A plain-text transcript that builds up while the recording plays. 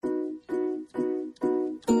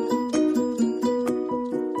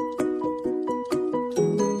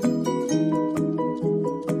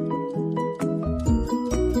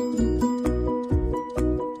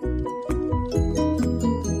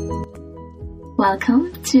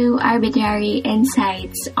Welcome to Arbitrary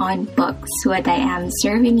Insights on Books. What I am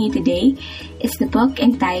serving you today is the book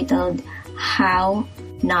entitled How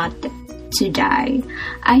Not to Die.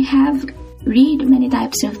 I have read many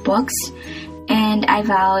types of books and I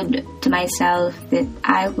vowed to myself that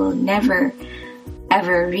I will never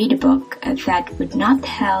ever read a book that would not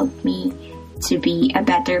help me to be a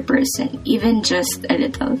better person, even just a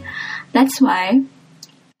little. That's why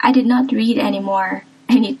I did not read anymore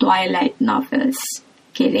any Twilight novels.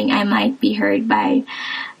 Kidding, I might be heard by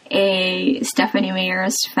a Stephanie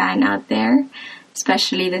Meyer's fan out there,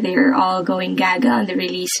 especially that they are all going gaga on the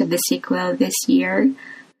release of the sequel this year,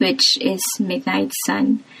 which is Midnight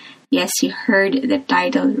Sun. Yes, you heard the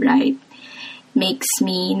title right. Makes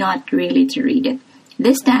me not really to read it.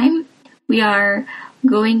 This time, we are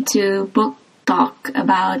going to book talk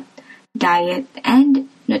about diet and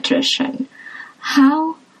nutrition.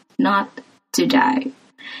 How Not to Die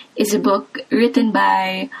is a book written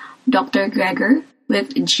by Dr. Greger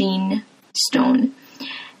with Gene Stone.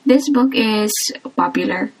 This book is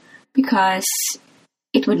popular because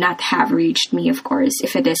it would not have reached me, of course,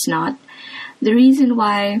 if it is not. The reason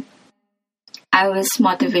why I was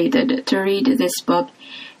motivated to read this book,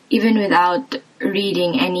 even without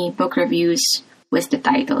reading any book reviews, was the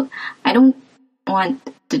title. I don't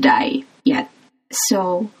want to die yet,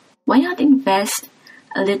 so why not invest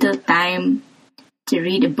a little time to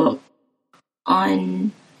read a book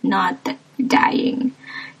on not dying?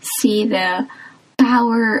 See the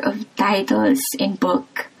power of titles in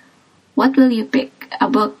book. What will you pick? A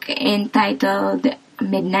book entitled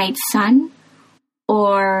Midnight Sun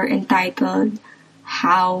or entitled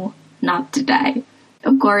How Not to Die?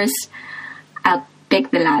 Of course, I'll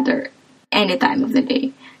pick the latter any time of the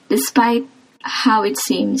day, despite how it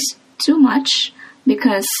seems too much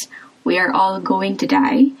because we are all going to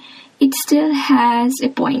die. It still has a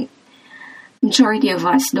point. Majority of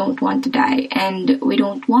us don't want to die, and we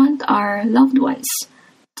don't want our loved ones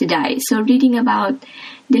to die. So reading about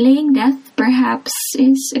delaying death perhaps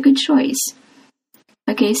is a good choice.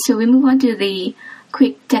 Okay, so we move on to the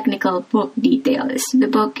quick technical book details. The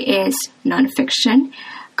book is nonfiction,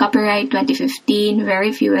 copyright 2015,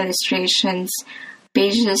 very few illustrations.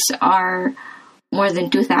 Pages are more than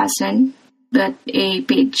 2,000, but a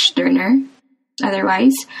page turner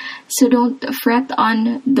otherwise. So don't fret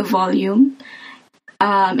on the volume.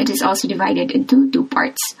 It is also divided into two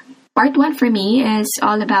parts. Part 1 for me is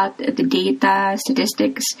all about the data,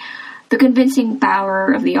 statistics, the convincing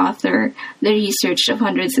power of the author, the research of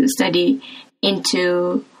hundreds of study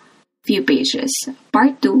into few pages.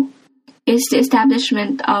 Part 2 is the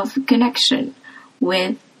establishment of connection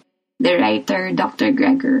with the writer, Dr.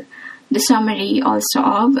 Greger. The summary also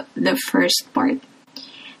of the first part.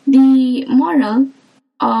 The moral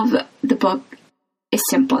of the book is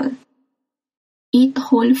simple. Eat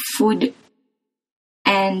whole food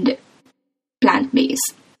and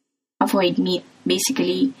plant-based. Avoid meat.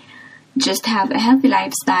 Basically, just have a healthy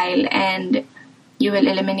lifestyle and you will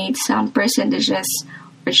eliminate some percentages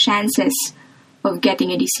or chances of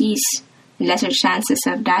getting a disease and lesser chances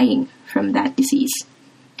of dying from that disease.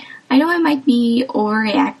 I know I might be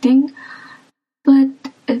overreacting, but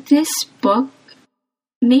this book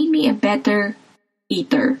made me a better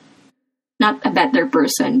eater. Not a better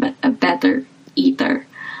person, but a better eater.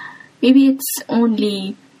 Maybe it's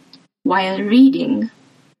only while reading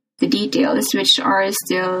the details which are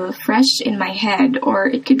still fresh in my head, or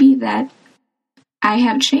it could be that I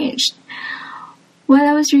have changed. While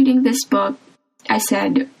I was reading this book, I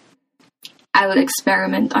said I will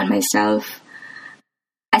experiment on myself.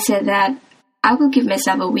 I said that I will give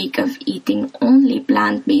myself a week of eating only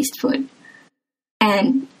plant-based food.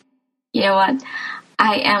 And you know what?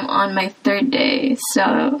 I am on my 3rd day,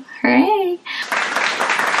 so hooray!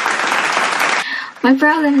 My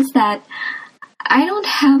problem is that I don't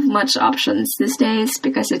have much options these days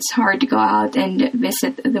because it's hard to go out and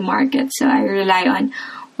visit the market, so I rely on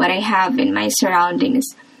what I have in my surroundings.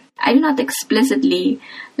 I do not explicitly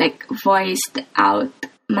voice out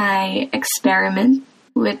my experiment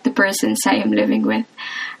with the persons I am living with,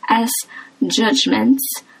 as judgments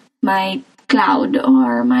might cloud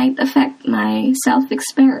or might affect my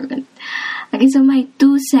self-experiment. Okay, so my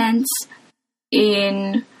 2 cents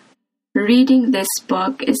in reading this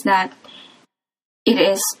book is that it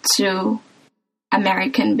is too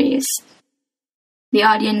American-based. The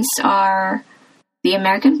audience are the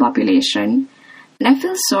American population, and I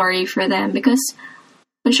feel sorry for them because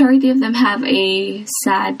majority of them have a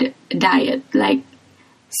sad diet, like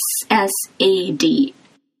SAD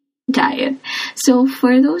diet. So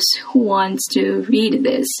for those who want to read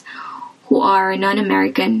this, who are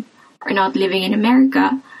non-American or not living in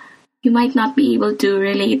America, you might not be able to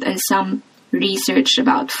relate on some research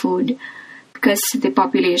about food because the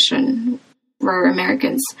population were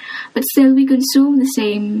Americans. But still, we consume the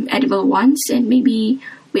same edible ones, and maybe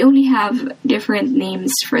we only have different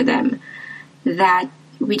names for them that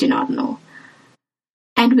we do not know.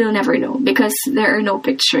 And we'll never know because there are no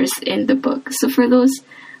pictures in the book. So for those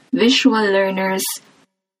visual learners,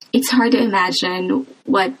 it's hard to imagine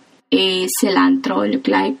what a cilantro look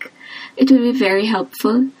like. It will be very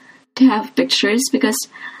helpful to have pictures because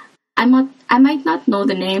I might not know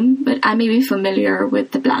the name, but I may be familiar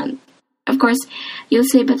with the plant. Of course, you'll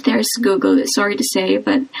say, but there's Google. Sorry to say,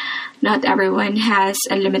 but not everyone has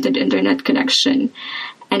unlimited internet connection.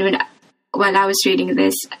 And while I was reading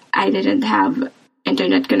this, I didn't have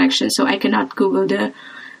internet connection, so I cannot Google the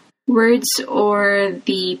words or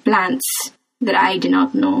the plants that I do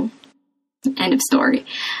not know. End of story.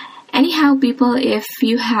 Anyhow, people, if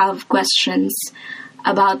you have questions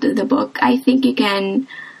about the book, I think you can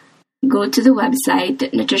go to the website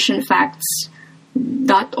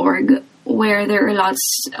nutritionfacts.org, where there are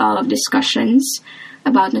lots of discussions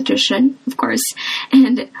about nutrition, of course.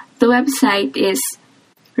 And the website is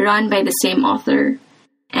run by the same author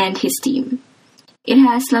and his team. It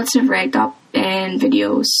has lots of write-up and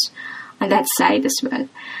videos on that site as well.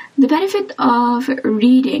 The benefit of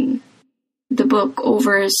reading the book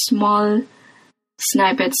over small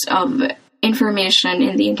snippets of information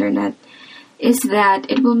in the internet is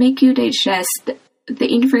that it will make you digest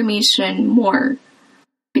the information more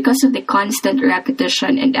because of the constant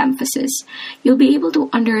repetition and emphasis. You'll be able to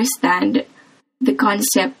understand the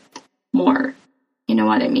concept more. You know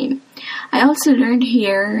what I mean? I also learned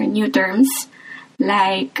here new terms,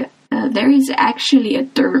 like there is actually a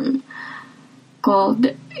term called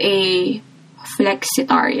a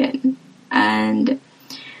flexitarian. And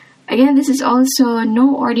again, this is also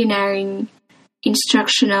no ordinary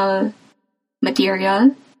instructional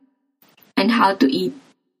material on how to eat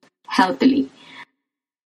healthily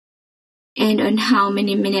and on how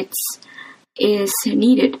many minutes is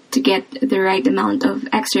needed to get the right amount of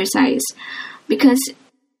exercise, because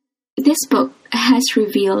this book has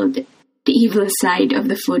revealed the evil side of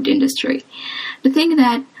the food industry, the thing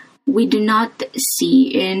that we do not see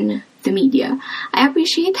in the media. I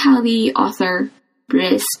appreciate how the author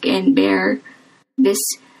risk and bear this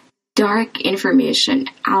dark information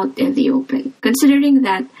out in the open, considering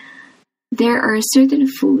that there are certain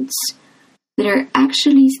foods that are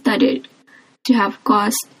actually studied to have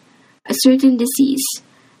caused a certain disease,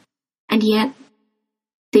 and yet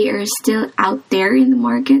they are still out there in the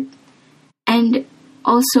market. And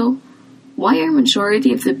also, why are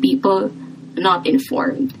majority of the people not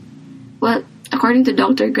informed? Well, according to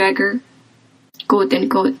Dr. Greger, quote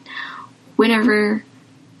unquote, whenever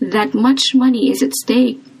that much money is at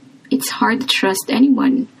stake, it's hard to trust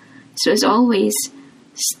anyone. So as always,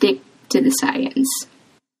 stick to the science.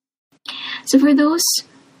 So for those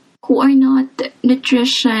who are not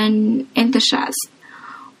nutrition enthusiasts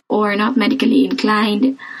or not medically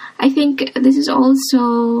inclined, I think this is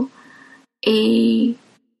also a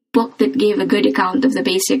book that gave a good account of the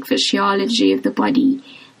basic physiology of the body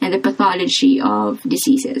and the pathology of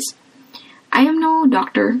diseases. I am no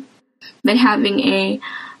doctor, but having a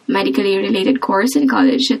medically related course in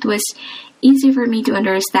college, it was easy for me to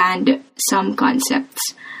understand some concepts.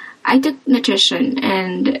 I took nutrition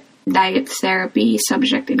and diet therapy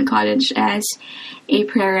subject in college as a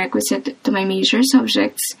prerequisite to my major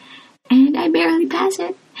subjects, and I barely passed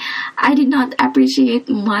it. I did not appreciate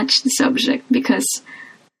much the subject because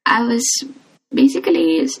I was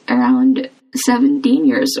basically around 17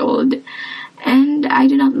 years old, and I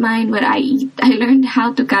do not mind what I eat. I learned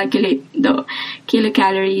how to calculate the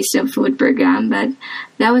kilocalories of food per gram, but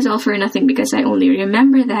that was all for nothing because I only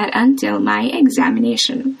remember that until my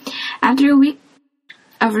examination. After a week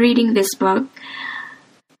of reading this book,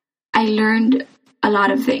 I learned a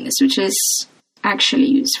lot of things, which is actually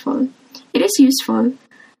useful. It is useful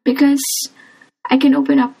because I can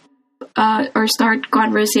open up or start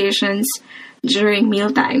conversations during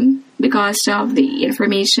mealtime because of the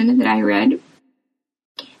information that I read.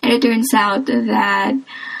 And it turns out that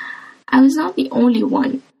I was not the only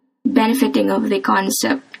one benefiting of the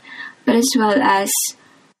concept, but as well as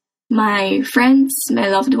my friends, my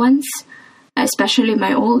loved ones, especially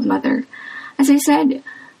my old mother. As I said,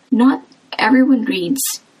 not everyone reads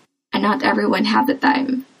and not everyone have the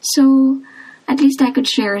time. So at least I could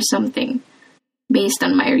share something based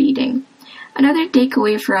on my reading. Another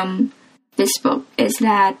takeaway from this book is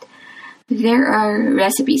that there are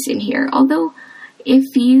recipes in here. Although,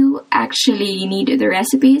 if you actually need the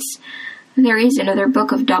recipes, there is another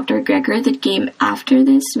book of Dr. Greger that came after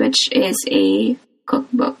this, which is a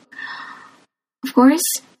cookbook. Of course,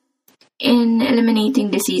 in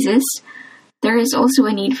eliminating diseases, there is also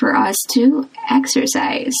a need for us to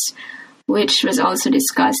exercise, which was also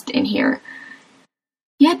discussed in here.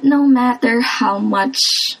 Yet, no matter how much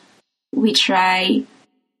we try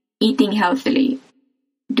eating healthily,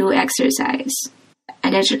 do exercise,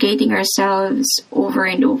 and educating ourselves over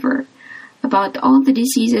and over about all the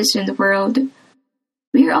diseases in the world,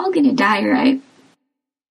 we're all gonna die, right?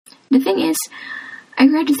 The thing is, I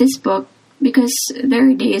read this book because there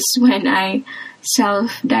are days when I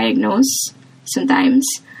self-diagnose sometimes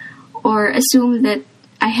or assume that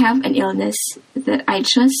I have an illness that I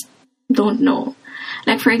just don't know.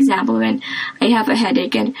 Like, for example, when I have a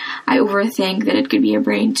headache and I overthink that it could be a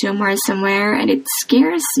brain tumor somewhere and it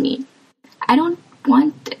scares me. I don't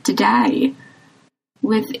want to die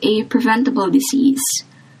with a preventable disease.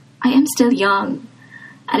 I am still young.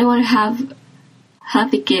 I don't want to have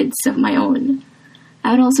healthy kids of my own.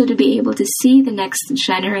 I would also to be able to see the next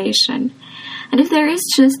generation. And if there is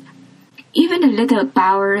just even a little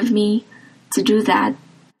power of me to do that,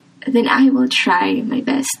 then I will try my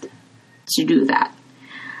best to do that.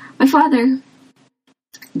 My father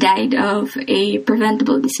died of a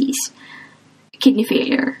preventable disease, kidney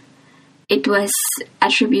failure. It was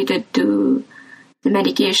attributed to the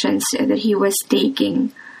medications that he was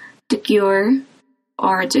taking to cure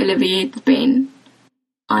or to alleviate the pain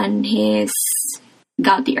on his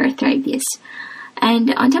gouty arthritis.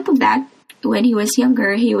 And on top of that, when he was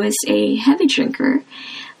younger, he was a heavy drinker,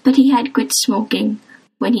 but he had quit smoking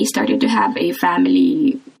when he started to have a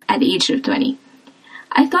family at the age of 20.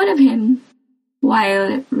 I thought of him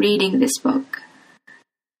while reading this book.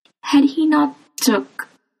 Had he not took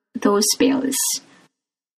those pills,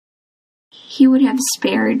 he would have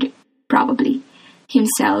spared, probably,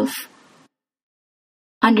 himself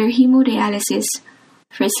under hemodialysis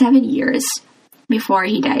for 7 years before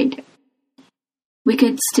he died. We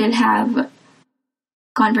could still have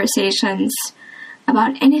conversations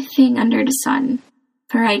about anything under the sun.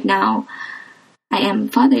 For right now, I am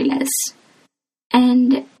fatherless.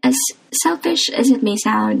 And as selfish as it may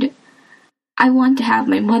sound, I want to have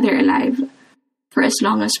my mother alive for as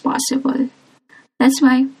long as possible. That's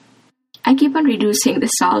why I keep on reducing the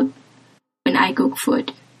salt when I cook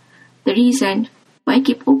food. The reason why I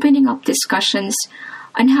keep opening up discussions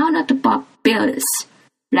on how not to pop pills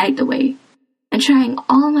right away, and trying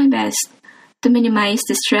all my best to minimize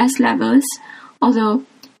the stress levels, although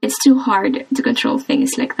it's too hard to control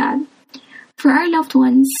things like that. For our loved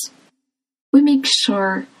ones, we make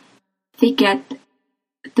sure they get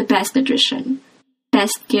the best nutrition,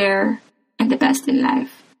 best care, and the best in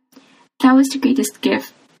life. That was the greatest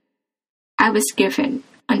gift I was given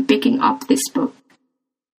on picking up this book.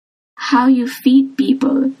 How you feed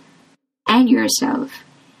people and yourself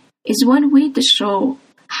is one way to show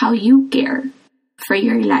how you care for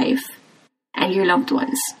your life and your loved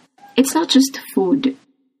ones. It's not just food.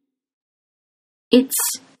 It's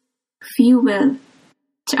fuel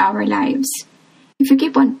to our lives. If you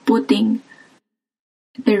keep on putting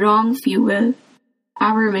the wrong fuel,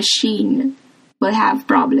 our machine will have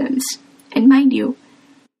problems. And mind you,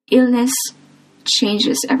 illness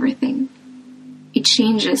changes everything. It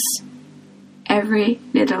changes every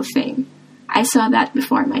little thing. I saw that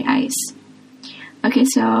before my eyes. Okay,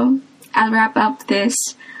 so I'll wrap up this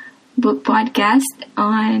book podcast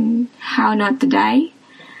on how not to die.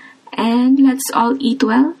 And let's all eat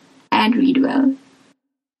well and read well.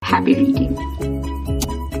 Happy reading.